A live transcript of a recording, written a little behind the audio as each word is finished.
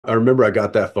I remember I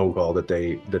got that phone call that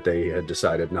they had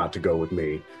decided not to go with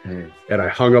me. And I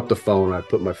hung up the phone and I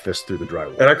put my fist through the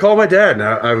drywall. And I called my dad and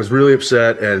I was really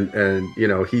upset. And you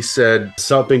know, he said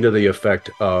something to the effect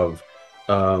of,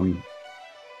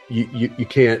 you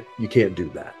can't do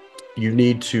that. You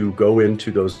need to go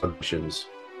into those auditions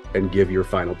and give your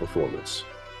final performance.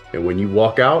 And when you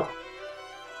walk out,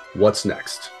 what's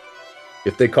next?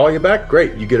 If they call you back,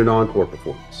 great, you get an encore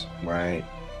performance. Right.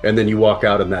 And then you walk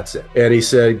out and that's it. And he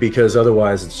said, because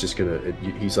otherwise it's just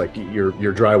he's like, your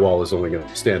drywall is only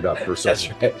gonna stand up for so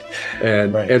long.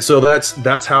 That's right. And so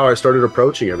that's how I started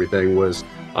approaching everything. Was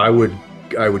I would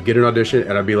get an audition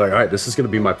and I'd be like, all right, this is gonna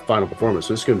be my final performance.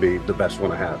 This is gonna be the best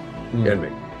one I have in me.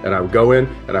 And I would go in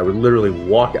and I would literally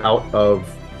walk out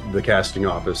of the casting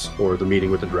office or the meeting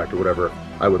with the director, whatever.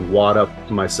 I would wad up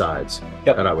my sides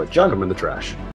and I would chuck them in the trash.